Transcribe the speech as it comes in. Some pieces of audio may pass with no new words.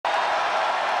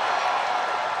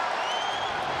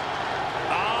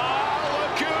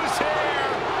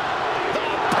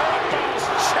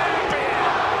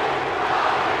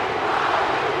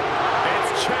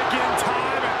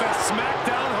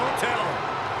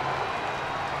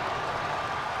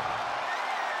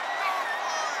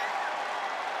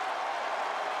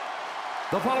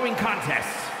The following contest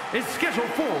is scheduled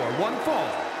for one fall.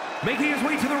 Making his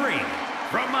way to the ring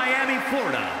from Miami,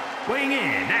 Florida, weighing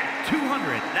in at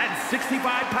 265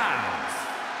 pounds,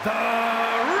 The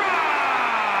Rock!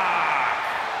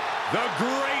 The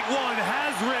Great One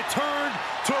has returned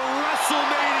to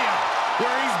WrestleMania,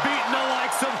 where he's beaten the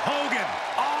likes of Hogan,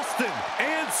 Austin,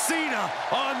 and Cena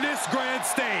on this grand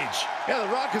stage. Yeah, The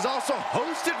Rock has also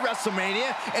hosted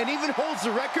WrestleMania and even holds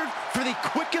the record for the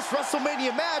quickest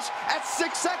WrestleMania match at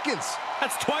 6 seconds.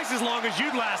 That's twice as long as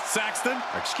you'd last, Saxton.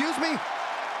 Excuse me?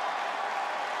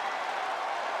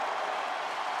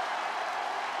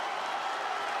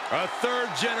 A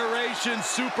third-generation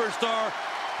superstar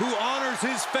who honors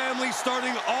his family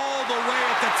starting all the way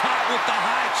at the top with the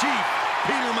High Chief,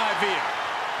 Peter Maivia.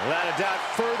 Without a doubt,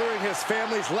 furthering his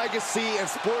family's legacy in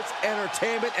sports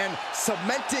entertainment and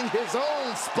cementing his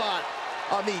own spot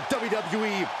on the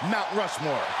WWE Mount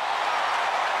Rushmore.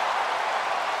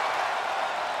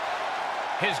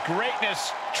 His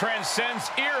greatness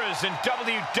transcends eras in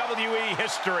WWE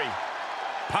history.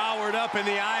 Powered up in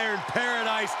the Iron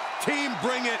Paradise, Team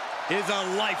Bring It is a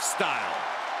lifestyle.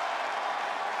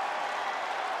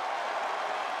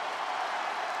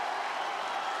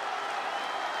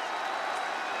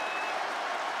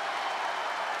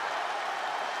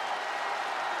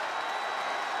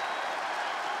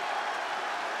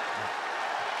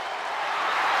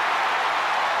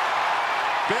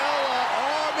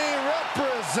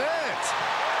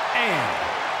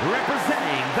 And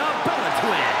representing the Bella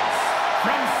Twins,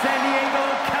 from San Diego,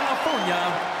 California,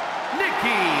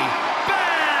 Nikki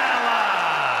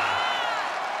Bella!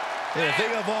 Yeah,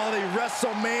 think of all the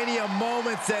WrestleMania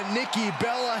moments that Nikki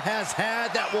Bella has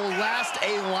had that will last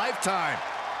a lifetime.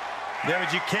 Yeah,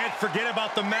 but you can't forget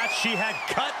about the match she had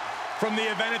cut from the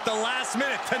event at the last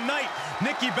minute. Tonight,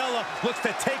 Nikki Bella looks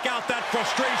to take out that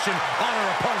frustration on her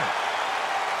opponent.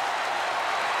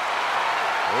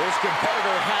 This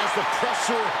competitor has the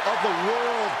pressure of the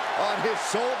world on his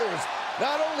shoulders,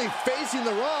 not only facing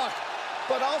The Rock,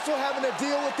 but also having to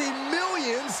deal with the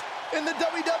millions in the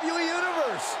WWE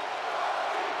Universe.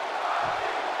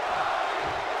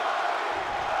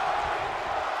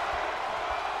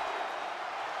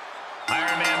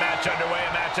 Iron Man match underway,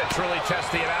 a match that truly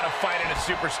tests the amount of fight in a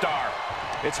superstar.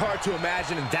 It's hard to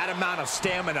imagine that amount of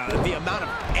stamina, the amount of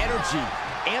energy,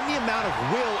 and the amount of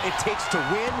will it takes to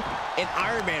win an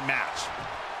Iron Man match.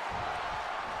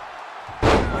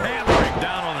 Hammering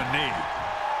down on the knee.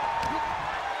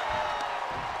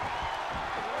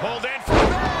 Pulled in for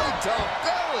belly to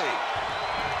belly.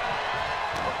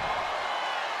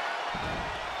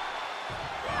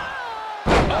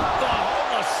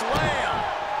 Oklahoma slam.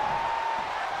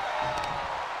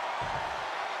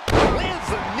 Lands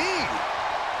a knee.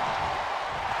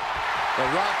 The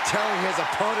Rock telling his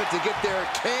opponent to get their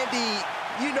candy,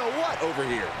 you know what, over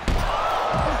here.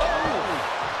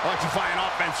 Electrifying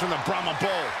offense from the Brahma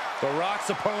Bull. The Rock's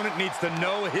opponent needs to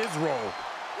know his role.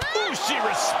 Ooh, she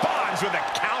responds with a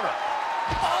counter.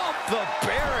 Off the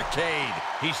barricade.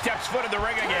 He steps foot in the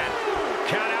ring again.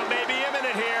 Count out may be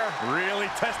imminent here. Really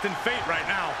testing fate right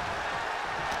now.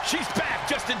 She's back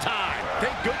just in time.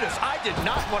 Thank goodness I did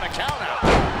not want to count out.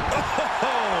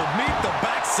 Oh, meet the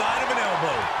backside of an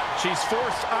elbow. She's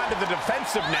forced onto the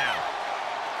defensive now.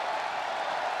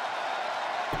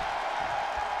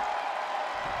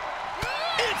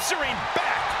 Answering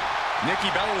back.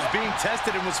 Nikki Bella was being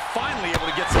tested and was finally able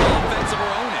to get some offense of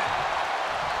her own in.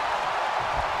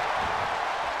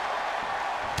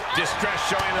 Distress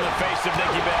showing in the face of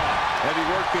Nikki Bella. Heavy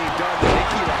work being done to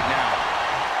Nikki right now.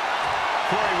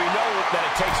 Corey, we know that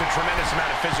it takes a tremendous amount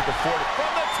of physical force.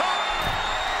 From the top.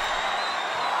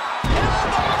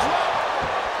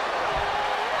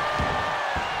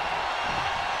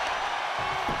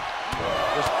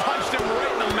 Just punched him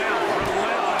right in the mouth.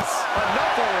 Relentless.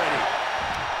 Enough already.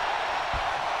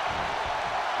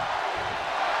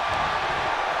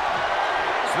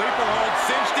 Sleeper hold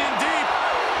cinched in deep.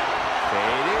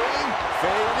 Fading.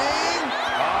 Fading.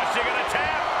 Oh, she gonna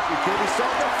tap. She could be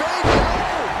starting to fade. No.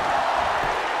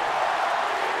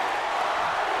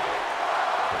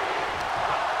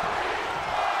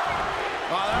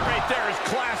 Oh, that right there is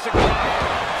classic. Flung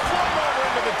over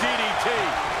into the DDT.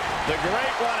 The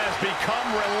Great One has become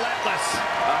relentless.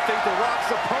 I think The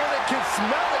Rock's opponent can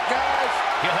smell it, guys.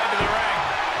 He'll head to the ring.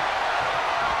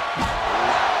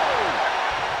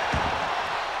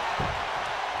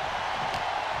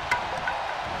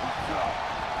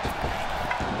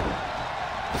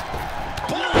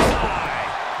 Bullseye.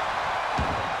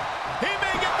 He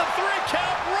may get the 3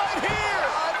 count right here.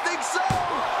 I think so.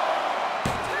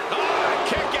 Oh,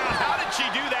 kick out. How did she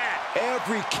do that?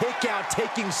 Every kick out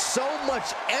taking so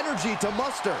much energy to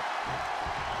muster.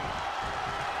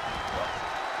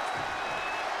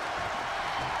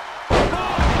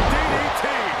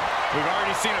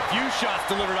 seen a few shots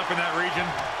delivered up in that region.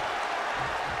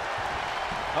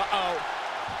 Uh-oh.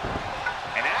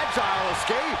 An agile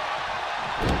escape.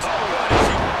 Oh, what?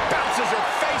 She bounces her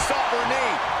face off her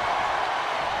knee.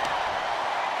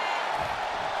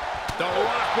 The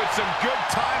Rock with some good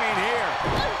timing here.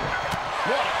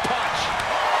 What a punch.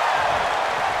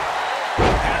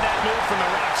 Had that move from the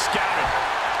Rock scouted.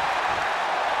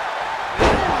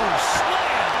 Ooh,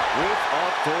 slam with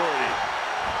authority.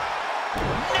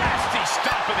 Nasty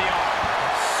stomp in the arm.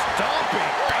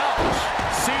 Stomping. Ouch.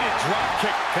 Seated drop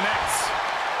kick connects.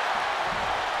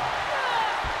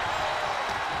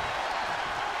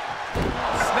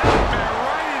 Snapback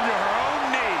right into her own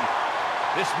knee.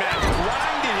 This match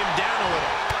grinded him down a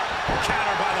little.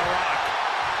 Counter by the Rock.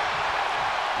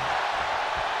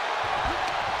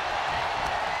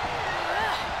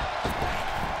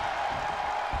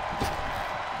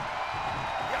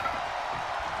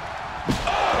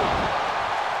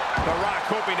 The Rock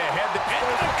hoping to head the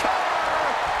cover.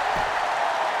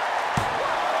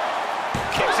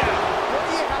 Kicks out. What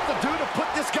do you have to do to put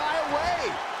this guy away?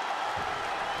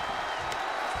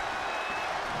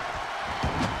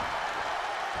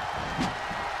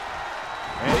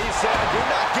 And he said, "Do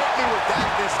not get me with that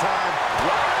this time."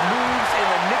 Rock moves in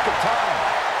the nick of time.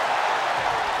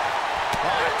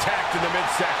 Attacked in the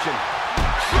midsection.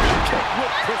 Kick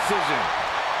with precision.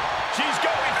 She's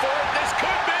going for it. This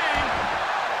could be.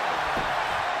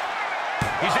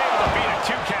 He's able to beat a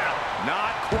 2 count.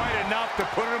 Not quite enough to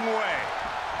put him away.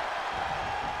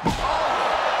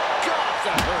 God,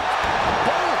 that hurt.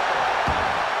 Boom.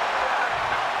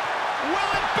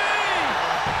 Will it be?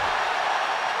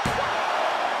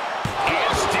 He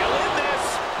is still in this.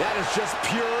 That is just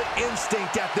pure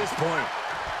instinct at this point.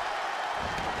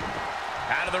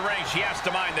 Out of the ring, she has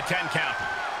to mind the 10 count.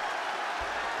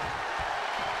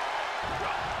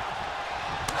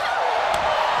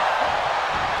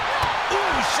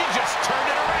 Ooh, she just turned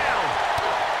it around.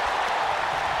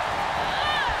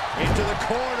 Into the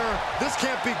corner. This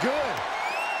can't be good.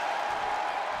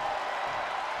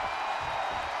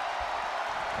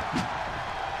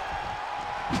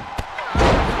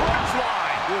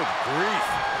 Clothesline. Good grief.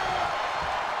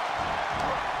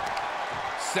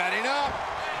 Setting up.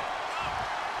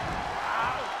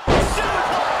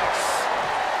 Suplex.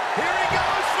 Here he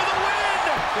goes for the win.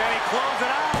 Can he close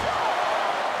it out?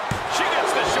 She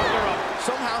gets the shoulder up.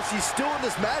 Somehow she's still in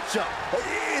this matchup.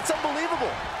 It's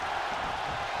unbelievable.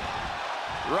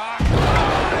 Rock.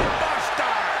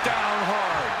 Buster. Down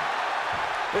hard.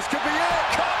 This could be it.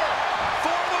 Cover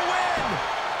for the win.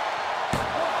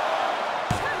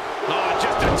 Oh,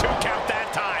 just a 2 count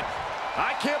that time.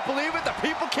 I can't believe it. The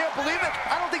people can't believe it.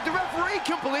 I don't think the referee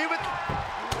can believe it.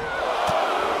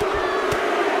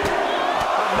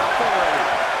 Enough already.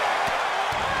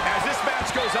 As this match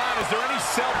goes on, is there any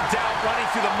self-doubt running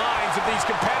through the minds of these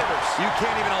competitors? You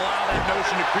can't even allow that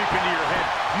notion to creep into your head.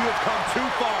 You have come too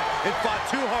far and fought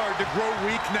too hard to grow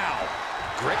weak now.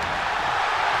 Great.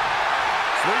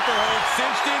 Sleeper hold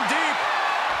cinched in deep.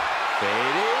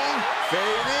 Fading.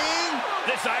 Fading.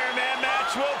 This Iron Man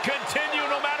match will continue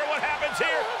no matter what happens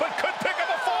here, but could pick up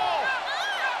a fall.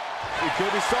 He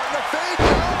could be starting to fade.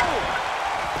 No.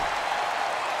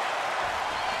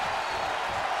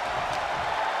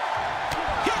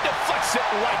 He deflects it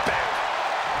right back.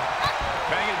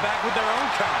 Bang it back with their own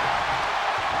counter.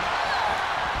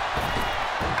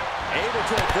 Able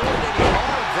to avoid any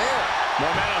harm there.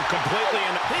 Momentum completely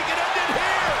in. He can end it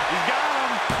here. He's got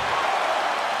him.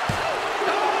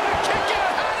 Oh, kick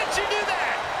out. How did she do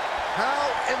that? How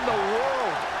in the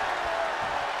world?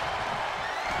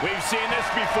 We've seen this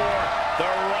before. The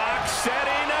Rock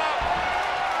setting up.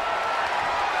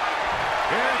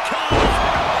 Here it comes.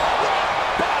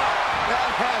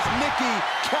 That has Nikki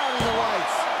counting the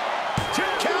lights. 2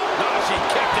 count. Oh, she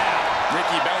kicked out.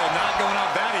 Nikki Bella not going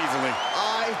out that easily.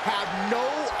 I have no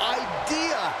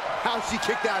idea how she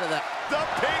kicked out of that. The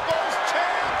People's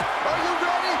Champ. Are you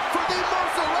ready for the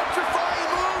most electrifying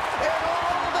move in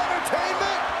all of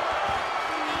entertainment?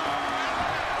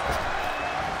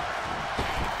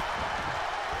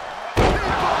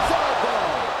 People's elbow.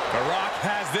 The Rock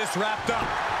has this wrapped up.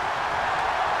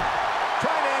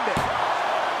 Trying to end it.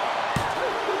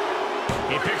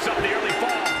 He picks up the early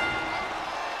fall.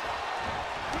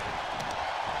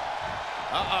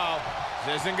 Uh-oh.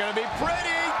 This isn't going to be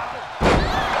pretty.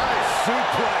 Nice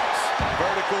suplex.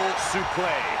 Vertical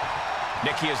suplex.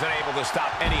 Nikki is unable to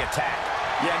stop any attack.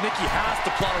 Yeah, Nikki has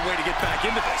to plot a way to get back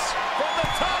into this. From the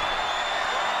top.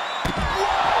 Whoa,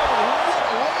 what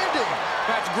a landing.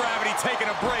 That's gravity taking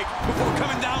a break before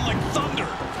coming down like thunder.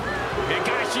 And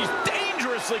guys, she's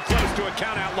dangerously close to a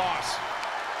count-out loss.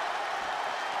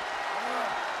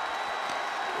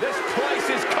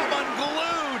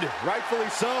 glued. Rightfully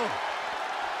so.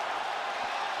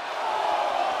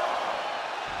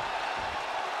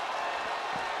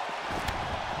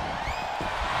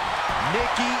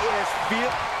 Nikki is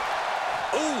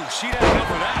Ooh, she'd had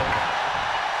enough of that.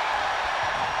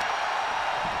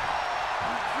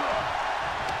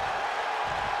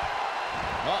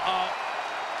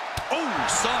 Oh,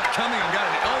 saw it coming and got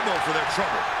an elbow for their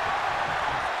trouble.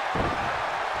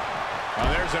 Oh,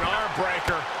 there's an arm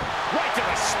breaker. Right to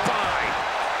the spine.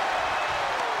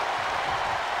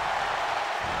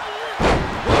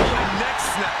 Rolling neck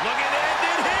snap. Looking to end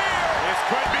it here. This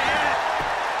could be it.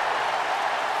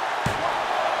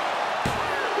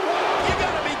 You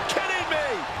gotta be kidding me.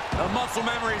 The muscle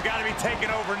memory's got to be taken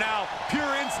over now.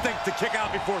 Pure instinct to kick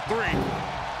out before 3.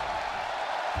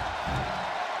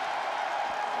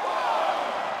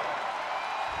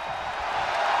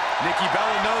 Nikki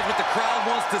Bella knows what the crowd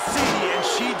wants to see, and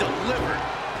she delivered.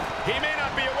 He may not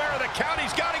be aware of the count.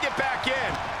 He's got to get back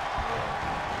in.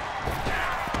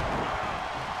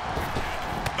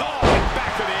 Oh, and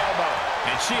back to the elbow.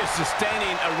 And she is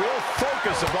sustaining a real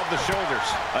focus above the shoulders.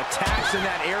 Attacks in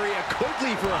that area could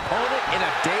leave her opponent in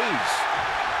a daze.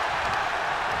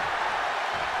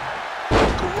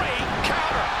 Great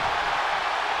counter.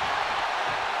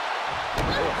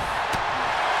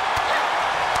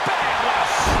 Bang, what a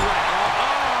slap.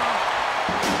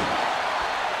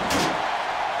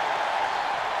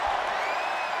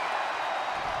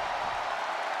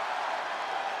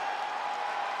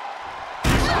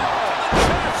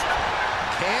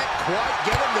 can't quite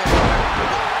get him there.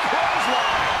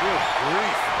 Clothesline. Good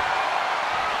grief.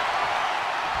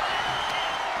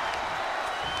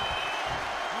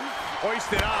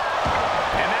 Hoisted up.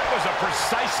 And that was a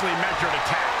precisely measured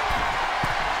attack.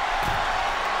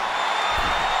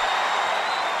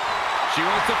 She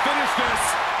wants to finish this.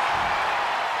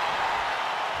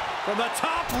 From the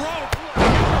top rope.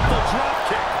 Beautiful drop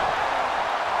kick.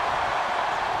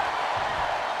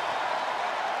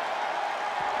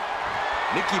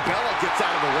 Nikki Bella gets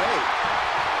out of the way.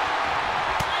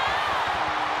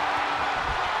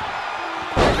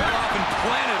 Cut off and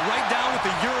planted right down with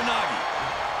the Uranagi.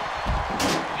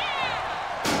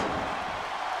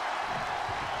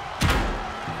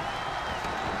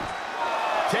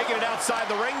 Taking it outside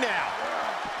the ring now.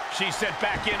 She's sent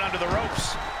back in under the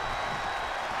ropes.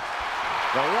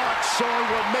 The Rock showing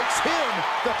what makes him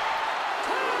the...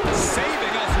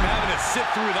 Saving us from having to sit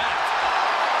through that.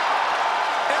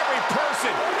 Every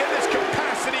person in this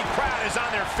capacity crowd is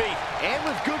on their feet. And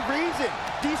with good reason.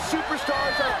 These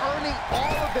superstars are earning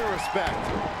all of their respect.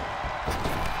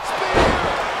 Spear!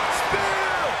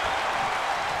 Spear!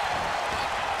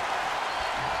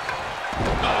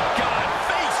 Oh, God,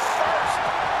 face first.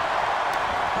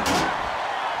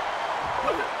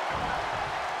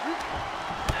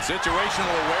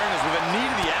 Situational awareness with a knee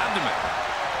to the abdomen.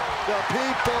 The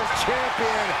People's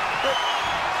Champion.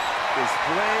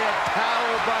 Display of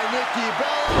power by Nikki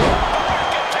Bella. Mark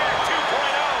attack 2.0.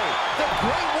 The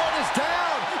Great One is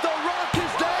down. The Rock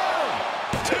is down.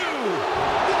 2.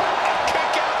 A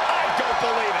kick out. I don't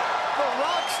believe it. The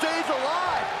Rock stays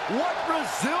alive. What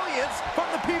resilience from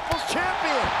the People's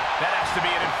Champion. That has to be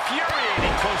an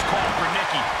infuriating close call for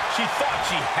Nikki. She thought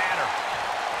she had her.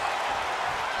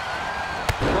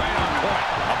 Right on point.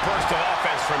 A burst of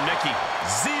offense from Nikki.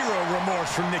 Zero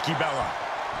remorse from Nikki Bella.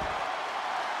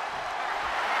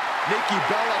 Nikki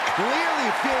Bella clearly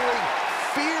feeling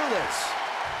fearless.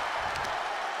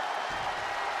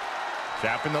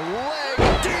 Tapping the leg.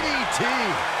 DDT.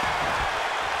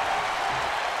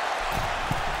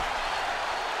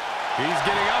 He's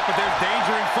getting up, but there's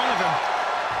danger in front of him.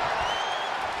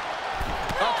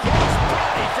 A cross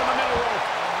body from the middle rope.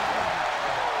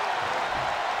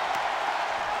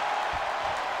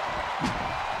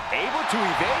 Able to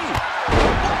evade.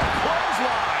 What a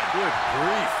clothesline. Good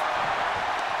grief.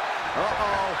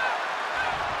 Uh-oh.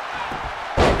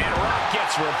 And Rock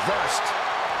gets reversed.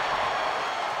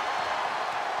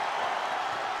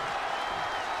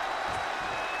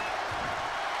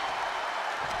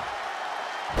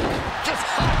 Just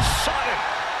hot-shotted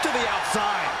to the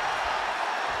outside.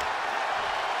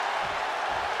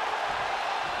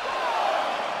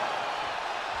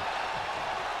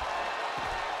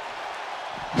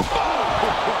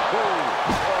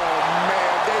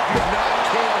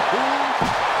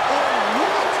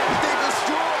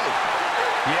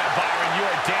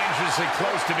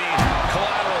 Close to being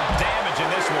collateral damage in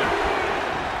this one.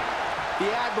 The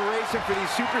admiration for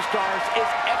these superstars is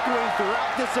echoing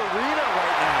throughout this arena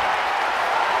right now.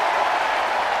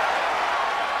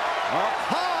 Up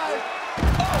high.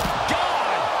 Oh,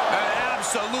 God! An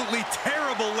absolutely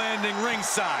terrible landing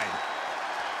ringside.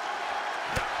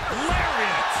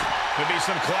 Could be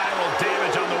some collateral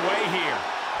damage on the way here.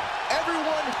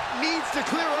 Everyone needs to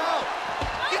clear out,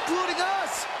 including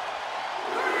us.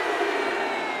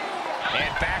 And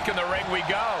back in the ring we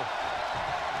go.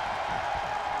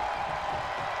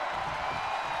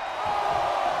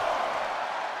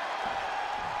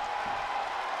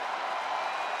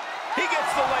 He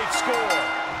gets the late score.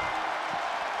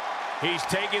 He's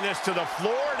taking this to the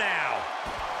floor now.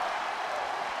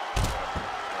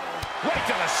 Right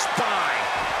to the spine.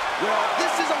 Well,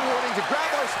 this is a warning to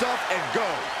grab our stuff and go.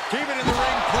 Keep it in the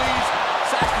ring, please.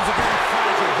 Saxton's a very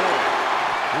fragile boy.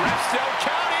 Ref still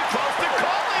counting, close to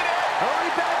calling it.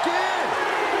 Hurry back in.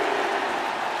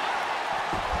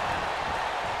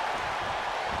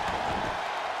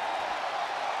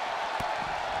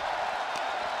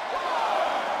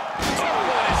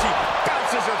 Oh, as he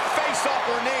bounces her face off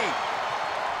her knee.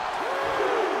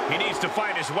 He needs to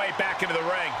find his way back into the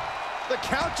ring. The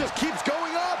count just keeps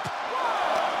going up.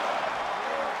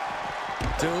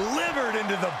 Delivered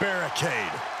into the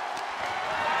barricade.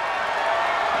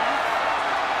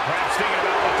 Perhaps thinking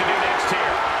about what to do next here.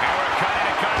 And we're kind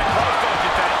of close, don't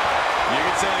you think? You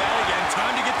could say that again.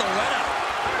 Time to get the let up.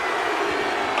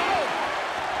 Oh!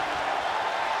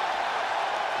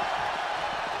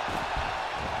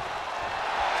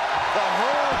 The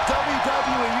whole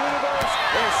WWE Universe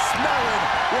is smelling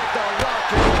what The Rock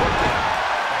is cooking.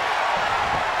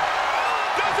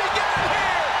 Does he get it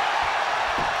here?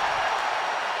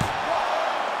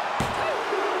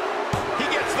 He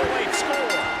gets the late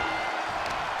score.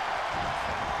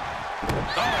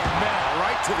 Oh, man,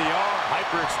 right to the arm.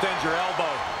 Hyperextend your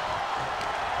elbow.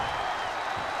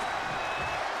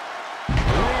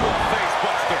 Brutal face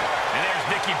buster. And there's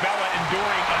Nikki Bella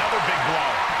enduring another big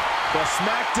blow. The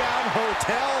SmackDown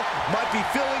Hotel might be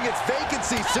filling its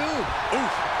vacancy soon.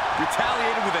 Oof.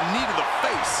 Retaliated with a knee to the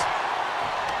face.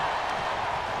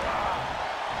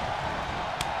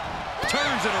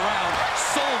 Turns it around.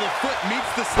 Sole of the foot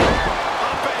meets the stick.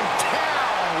 Up and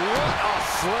down. What a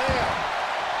slam.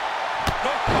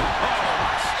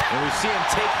 And we see him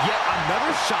take yet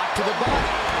another shot to the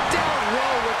body. Down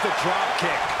low with the drop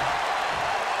kick.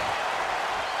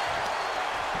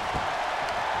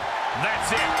 That's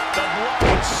it. The blood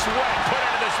and sweat put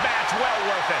into this match. Well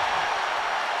worth it.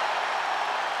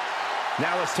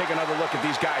 Now let's take another look at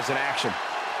these guys in action.